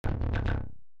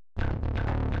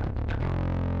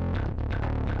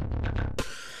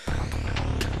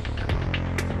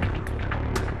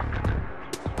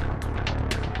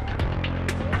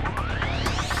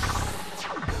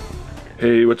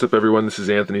Hey, what's up everyone? This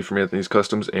is Anthony from Anthony's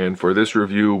Customs, and for this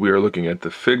review we are looking at the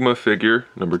Figma figure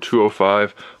number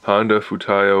 205 Honda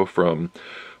FUTAYO from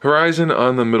Horizon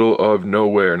on the middle of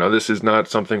nowhere. Now this is not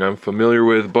something I'm familiar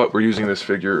with, but we're using this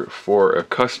figure for a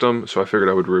custom, so I figured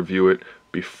I would review it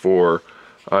before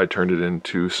I turned it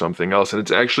into something else. And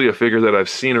it's actually a figure that I've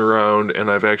seen around,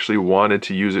 and I've actually wanted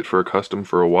to use it for a custom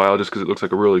for a while just because it looks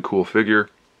like a really cool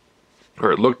figure,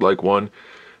 or it looked like one.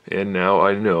 And now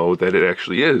I know that it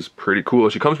actually is pretty cool.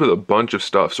 She comes with a bunch of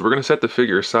stuff, so we're going to set the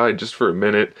figure aside just for a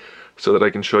minute so that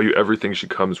I can show you everything she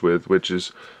comes with, which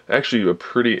is actually a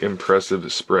pretty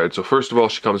impressive spread. So first of all,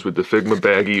 she comes with the Figma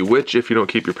baggie, which if you don't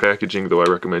keep your packaging, though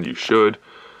I recommend you should,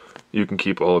 you can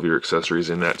keep all of your accessories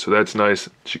in that. So that's nice.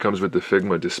 She comes with the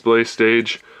Figma display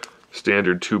stage,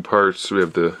 standard 2 parts. We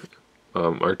have the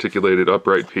articulated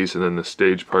upright piece and then the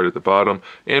stage part at the bottom,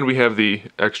 and we have the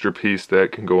extra piece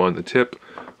that can go on the tip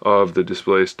of the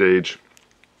display stage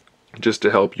just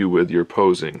to help you with your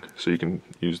posing, so you can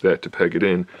use that to peg it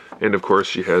in. And of course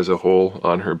she has a hole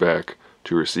on her back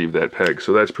to receive that peg,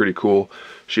 so that's pretty cool.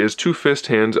 She has 2 fist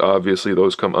hands, obviously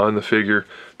those come on the figure.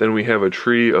 Then we have a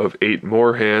tree of 8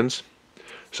 more hands,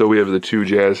 so we have the 2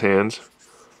 jazz hands,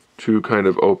 2 kind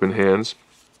of open hands,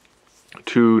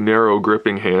 2 narrow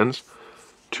gripping hands,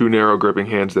 2 narrow gripping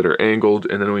hands that are angled,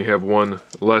 and then we have 1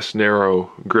 less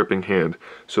narrow gripping hand.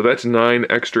 So that's 9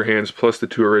 extra hands plus the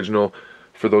 2 original.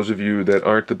 For those of you that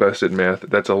aren't the best at math,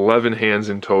 that's 11 hands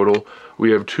in total.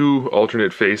 We have 2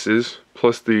 alternate faces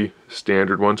plus the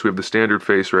standard one. So we have the standard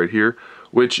face right here,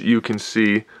 which you can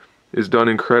see is done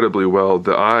incredibly well.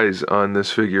 The eyes on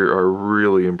this figure are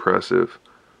really impressive.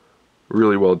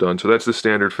 Really well done. So that's the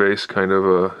standard face, kind of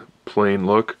a plain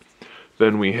look.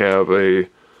 Then we have a,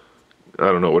 I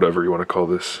don't know, whatever you want to call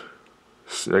this.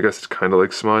 I guess it's kind of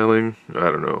like smiling.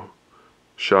 I don't know.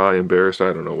 Shy, embarrassed,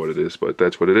 I don't know what it is, but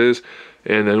that's what it is.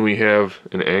 And then we have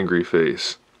an angry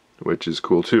face, which is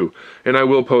cool too. And I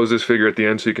will pose this figure at the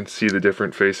end so you can see the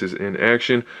different faces in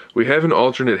action. We have an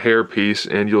alternate hair piece,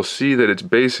 and you'll see that it's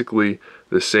basically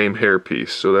the same hair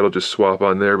piece, so that'll just swap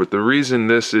on there. But the reason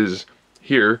this is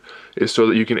here is so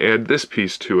that you can add this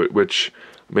piece to it, which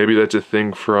maybe that's a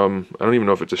thing from, I don't even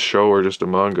know if it's a show or just a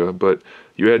manga, but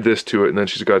you add this to it, and then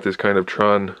she's got this kind of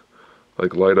Tron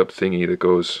like light up thingy that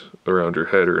goes around her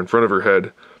head or in front of her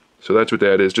head. So that's what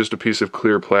that is, just a piece of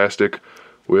clear plastic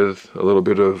with a little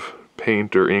bit of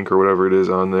paint or ink or whatever it is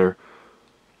on there.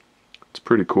 It's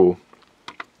pretty cool.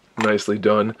 Nicely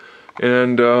done.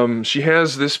 And she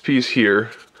has this piece here.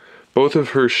 Both of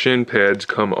her shin pads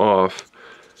come off,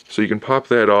 so you can pop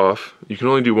that off. You can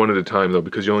only do one at a time though,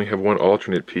 because you only have 1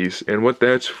 alternate piece. And what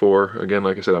that's for, again,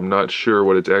 like I said, I'm not sure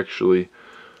what it's actually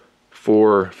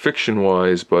for fiction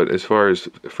wise, but as far as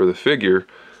for the figure,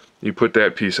 you put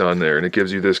that piece on there and it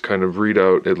gives you this kind of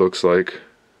readout, it looks like,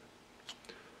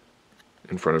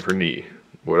 in front of her knee.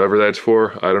 Whatever that's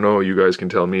for, I don't know. You guys can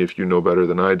tell me if you know better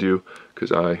than I do,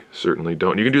 because I certainly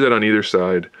don't. You can do that on either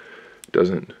side. It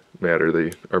doesn't matter.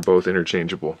 They are both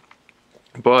interchangeable.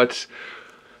 But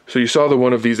so you saw the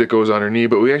one of these that goes on her knee,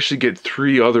 but we actually get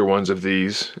 3 other ones of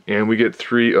these, and we get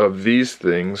 3 of these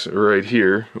things right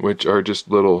here, which are just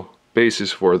little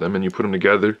bases for them, and you put them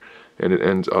together and it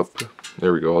ends up,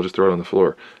 there we go, I'll just throw it on the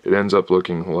floor. It ends up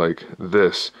looking like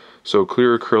this. So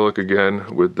clear acrylic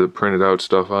again with the printed out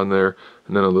stuff on there,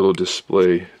 and then a little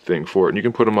display thing for it. And you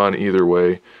can put them on either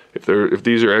way. If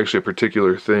these are actually a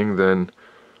particular thing, then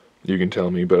you can tell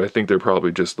me, but I think they're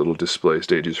probably just little display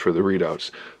stages for the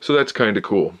readouts. So that's kind of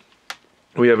cool.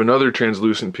 We have another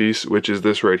translucent piece, which is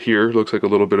this right here. Looks like a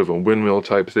little bit of a windmill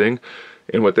type thing.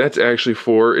 And what that's actually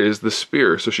for is the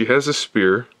spear. So she has a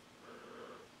spear.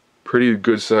 Pretty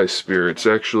good sized spear. It's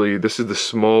actually, this is the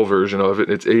small version of it.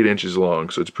 It's 8 inches long,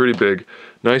 so it's pretty big.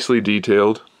 Nicely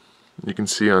detailed. You can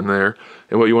see on there.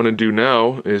 And what you want to do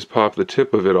now is pop the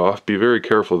tip of it off. Be very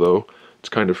careful though. It's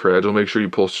kind of fragile. Make sure you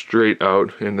pull straight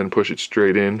out and then push it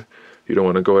straight in. You don't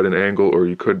want to go at an angle or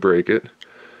you could break it.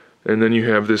 And then you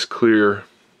have this clear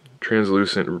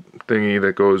translucent thingy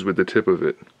that goes with the tip of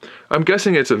it. I'm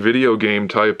guessing it's a video game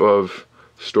type of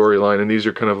storyline, and these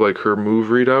are kind of like her move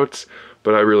readouts,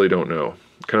 but I really don't know.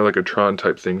 Kind of like a Tron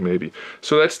type thing maybe.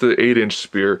 So that's the 8-inch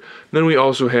spear. And then we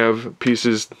also have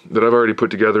pieces that I've already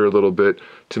put together a little bit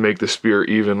to make the spear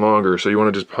even longer. So you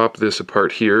want to just pop this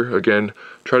apart here. Again,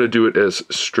 try to do it as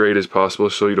straight as possible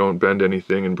so you don't bend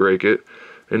anything and break it.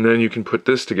 And then you can put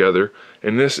this together,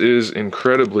 and this is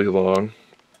incredibly long.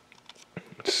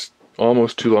 It's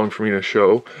almost too long for me to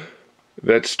show.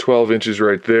 That's 12 inches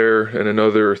right there, and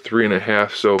another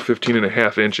 3.5, so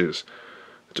 15.5 inches.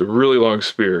 It's a really long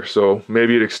spear, so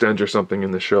maybe it extends or something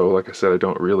in the show. Like I said, I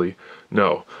don't really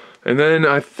know. And then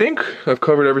I think I've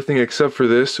covered everything except for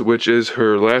this, which is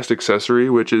her last accessory,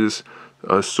 which is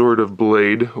a sort of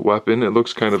blade weapon. It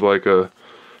looks kind of like a,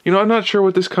 you know, I'm not sure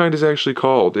what this kind is actually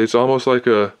called. It's almost like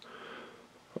a,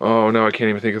 oh, now I can't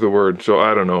even think of the word, so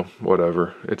I don't know,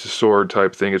 whatever. It's a sword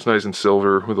type thing. It's nice and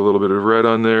silver with a little bit of red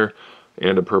on there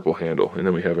and a purple handle. And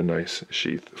then we have a nice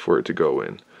sheath for it to go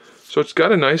in. So it's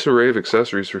got a nice array of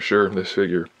accessories for sure, this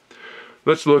figure.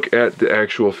 Let's look at the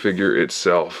actual figure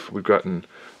itself. We've gotten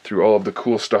through all of the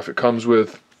cool stuff it comes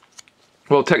with.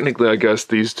 Well, technically, I guess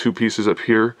these two pieces up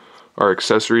here are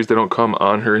accessories. They don't come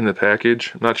on her in the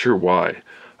package. I'm not sure why.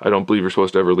 I don't believe you're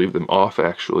supposed to ever leave them off,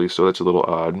 actually, so that's a little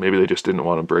odd. Maybe they just didn't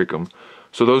want to break them.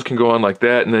 So those can go on like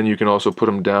that, and then you can also put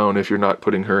them down if you're not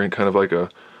putting her in kind of like a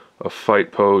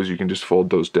fight pose. You can just fold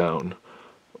those down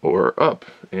or up,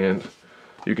 and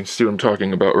you can see what I'm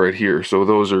talking about right here. So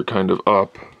those are kind of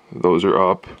up, those are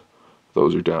up,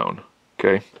 those are down,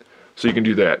 okay? So you can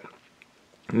do that.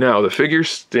 Now the figure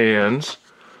stands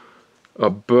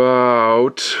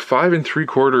about 5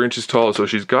 3/4 inches tall, so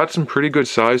she's got some pretty good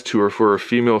size to her for a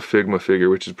female Figma figure,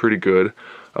 which is pretty good.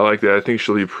 I like that. I think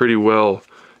she'll be pretty well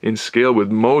in scale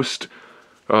with most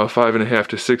 5.5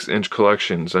 to 6 inch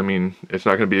collections. I mean, it's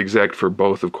not going to be exact for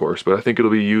both, of course, but I think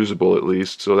it'll be usable at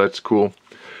least, so that's cool.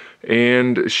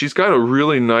 And she's got a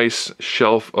really nice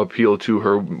shelf appeal to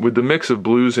her. With the mix of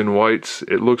blues and whites,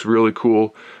 it looks really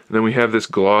cool. And then we have this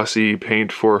glossy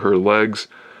paint for her legs,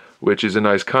 which is a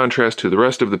nice contrast to the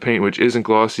rest of the paint, which isn't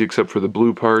glossy except for the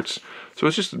blue parts. So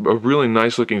it's just a really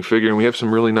nice looking figure, and we have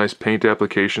some really nice paint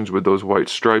applications with those white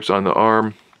stripes on the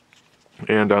arm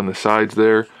and on the sides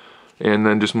there, and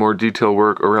then just more detail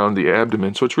work around the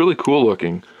abdomen. So it's really cool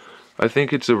looking. I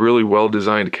think it's a really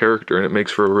well-designed character, and it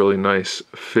makes for a really nice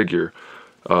figure.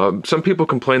 Some people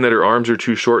complain that her arms are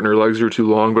too short and her legs are too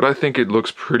long, but I think it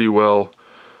looks pretty well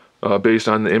based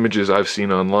on the images I've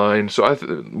seen online. So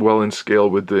well in scale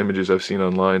with the images I've seen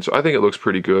online. So I think it looks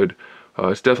pretty good.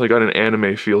 It's definitely got an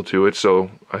anime feel to it,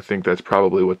 so I think that's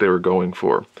probably what they were going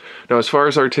for. Now, as far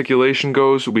as articulation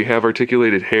goes, we have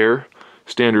articulated hair,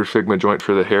 standard Figma joint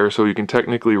for the hair, so you can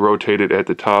technically rotate it at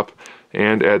the top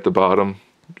and at the bottom.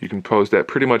 You can pose that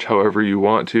pretty much however you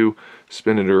want to,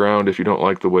 spin it around if you don't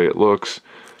like the way it looks.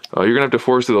 You're going to have to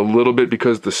force it a little bit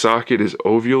because the socket is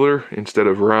ovular instead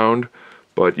of round,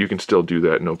 but you can still do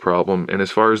that, no problem. And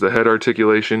as far as the head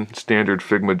articulation, standard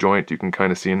Figma joint, you can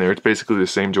kind of see in there. It's basically the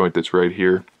same joint that's right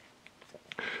here.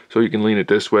 So you can lean it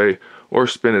this way or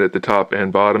spin it at the top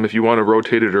and bottom. If you want to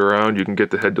rotate it around, you can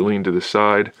get the head to lean to the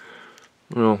side.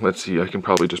 Well, let's see, I can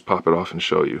probably just pop it off and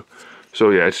show you. So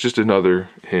yeah, it's just another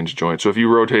hinge joint. So if you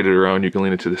rotate it around, you can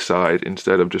lean it to the side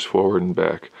instead of just forward and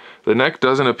back. The neck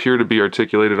doesn't appear to be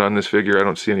articulated on this figure. I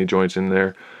don't see any joints in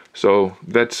there. So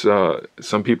that's,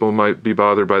 some people might be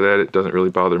bothered by that. It doesn't really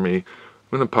bother me.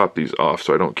 I'm going to pop these off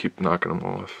so I don't keep knocking them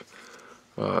off.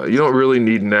 You don't really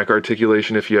need neck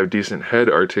articulation if you have decent head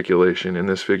articulation, and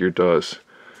this figure does.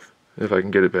 If I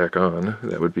can get it back on,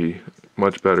 that would be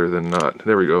much better than not.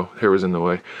 There we go, hair was in the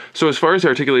way. So as far as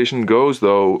articulation goes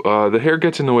though, the hair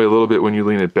gets in the way a little bit when you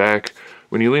lean it back.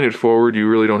 When you lean it forward, you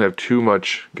really don't have too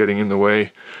much getting in the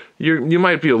way. You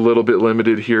might be a little bit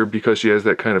limited here because she has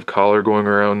that kind of collar going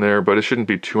around there, but it shouldn't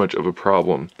be too much of a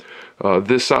problem.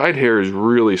 This side hair is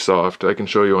really soft. I can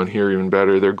show you on here even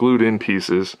better. They're glued in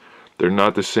pieces. They're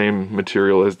not the same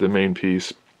material as the main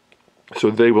piece, so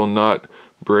they will not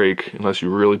break unless you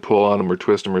really pull on them or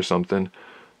twist them or something,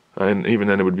 and even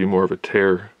then it would be more of a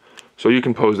tear. So you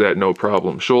can pose that no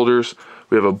problem. Shoulders,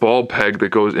 we have a ball peg that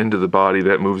goes into the body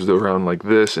that moves around like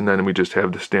this, and then we just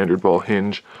have the standard ball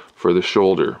hinge for the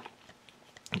shoulder,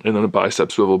 and then a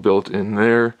bicep swivel built in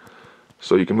there,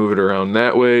 so you can move it around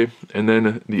that way. And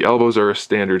then the elbows are a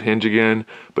standard hinge again,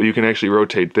 but you can actually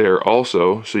rotate there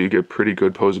also, so you get pretty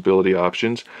good posability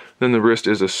options. Then the wrist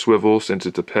is a swivel since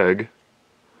it's a peg.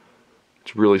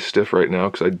 It's really stiff right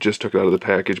now because I just took it out of the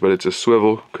package, but it's a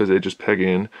swivel because they just peg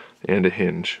in, and a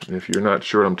hinge. And if you're not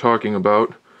sure what I'm talking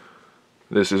about,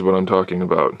 this is what I'm talking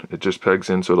about. It just pegs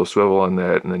in, so it'll swivel on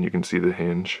that, and then you can see the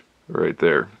hinge right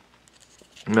there.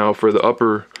 Now for the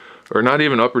upper, or not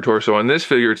even upper torso, on this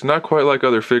figure, it's not quite like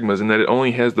other Figmas in that it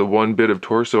only has the one bit of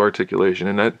torso articulation,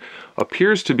 and that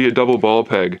appears to be a double ball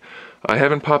peg. I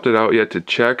haven't popped it out yet to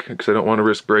check because I don't want to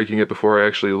risk breaking it before I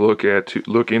actually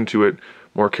look into it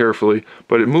more carefully,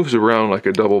 but it moves around like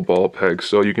a double ball peg,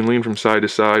 so you can lean from side to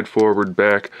side, forward,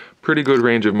 back, pretty good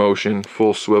range of motion,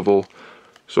 full swivel.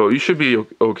 So you should be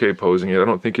okay posing it. I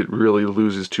don't think it really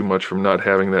loses too much from not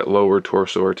having that lower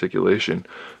torso articulation.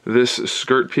 This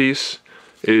skirt piece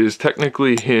is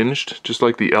technically hinged, just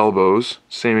like the elbows.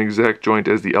 Same exact joint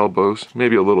as the elbows,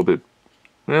 maybe a little bit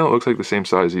Well, it looks like the same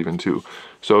size even too.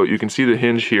 So you can see the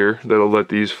hinge here that'll let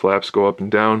these flaps go up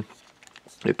and down.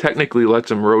 It technically lets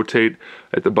them rotate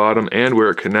at the bottom and where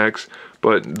it connects,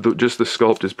 but just the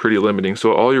sculpt is pretty limiting.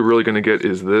 So all you're really going to get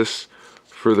is this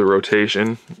for the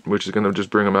rotation, which is going to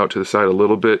just bring them out to the side a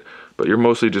little bit, but you're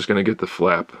mostly just going to get the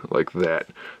flap like that.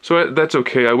 So that's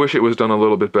okay. I wish it was done a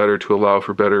little bit better to allow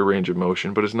for better range of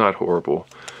motion, but it's not horrible.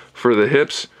 For the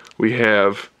hips, we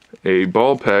have a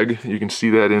ball peg. You can see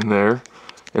that in there.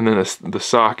 And then the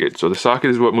socket. So the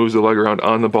socket is what moves the leg around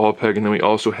on the ball peg, and then we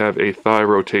also have a thigh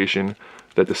rotation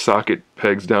that the socket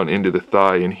pegs down into the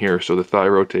thigh in here, so the thigh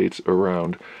rotates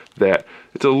around that.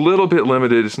 It's a little bit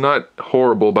limited. It's not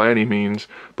horrible by any means,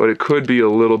 but it could be a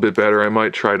little bit better. I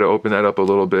might try to open that up a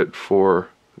little bit for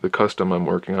the custom I'm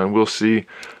working on. We'll see.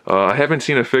 I haven't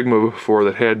seen a Figma before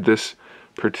that had this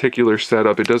particular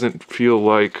setup. It doesn't feel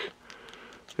like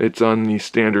it's on the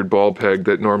standard ball peg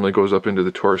that normally goes up into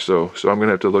the torso, so I'm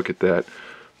gonna have to look at that.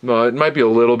 It might be a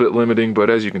little bit limiting, but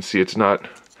as you can see, it's not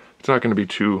going to be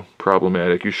too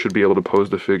problematic. You should be able to pose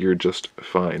the figure just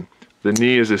fine. The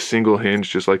knee is a single hinge,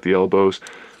 just like the elbows.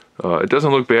 It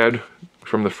doesn't look bad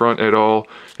from the front at all,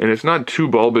 and it's not too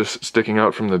bulbous sticking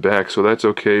out from the back, so that's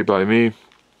okay by me.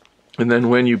 And then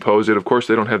when you pose it, of course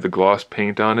they don't have the gloss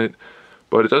paint on it,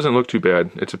 but it doesn't look too bad.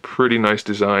 It's a pretty nice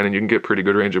design, and you can get pretty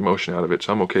good range of motion out of it,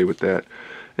 so I'm okay with that.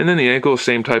 And then the ankle,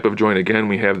 same type of joint again.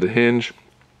 We have the hinge,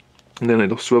 and then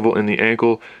it'll swivel in the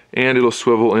ankle, and it'll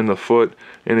swivel in the foot.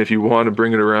 And if you want to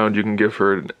bring it around, you can give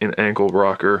her an ankle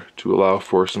rocker to allow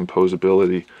for some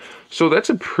posability. So that's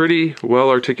a pretty well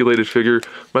articulated figure.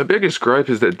 My biggest gripe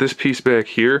is that this piece back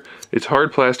here, it's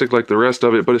hard plastic like the rest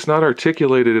of it, but it's not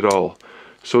articulated at all.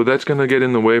 So that's going to get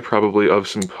in the way probably of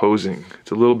some posing. It's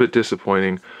a little bit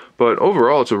disappointing, but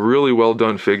overall it's a really well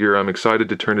done figure. I'm excited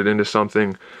to turn it into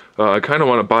something. I kind of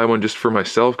want to buy one just for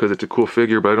myself because it's a cool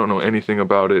figure, but I don't know anything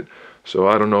about it. So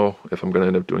I don't know if I'm going to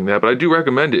end up doing that, but I do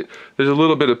recommend it. There's a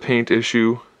little bit of paint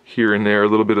issue here and there, a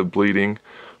little bit of bleeding,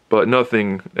 but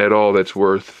nothing at all that's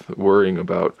worth worrying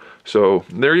about. So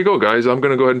there you go, guys. I'm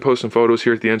going to go ahead and post some photos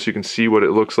here at the end so you can see what it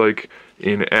looks like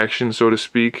in action, so to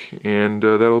speak, and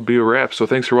that'll be a wrap. So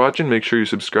thanks for watching. Make sure you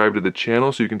subscribe to the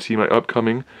channel so you can see my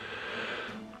upcoming,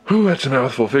 that's a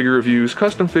mouthful, figure reviews,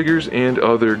 custom figures, and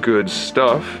other good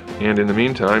stuff. And in the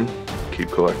meantime, keep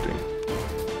collecting.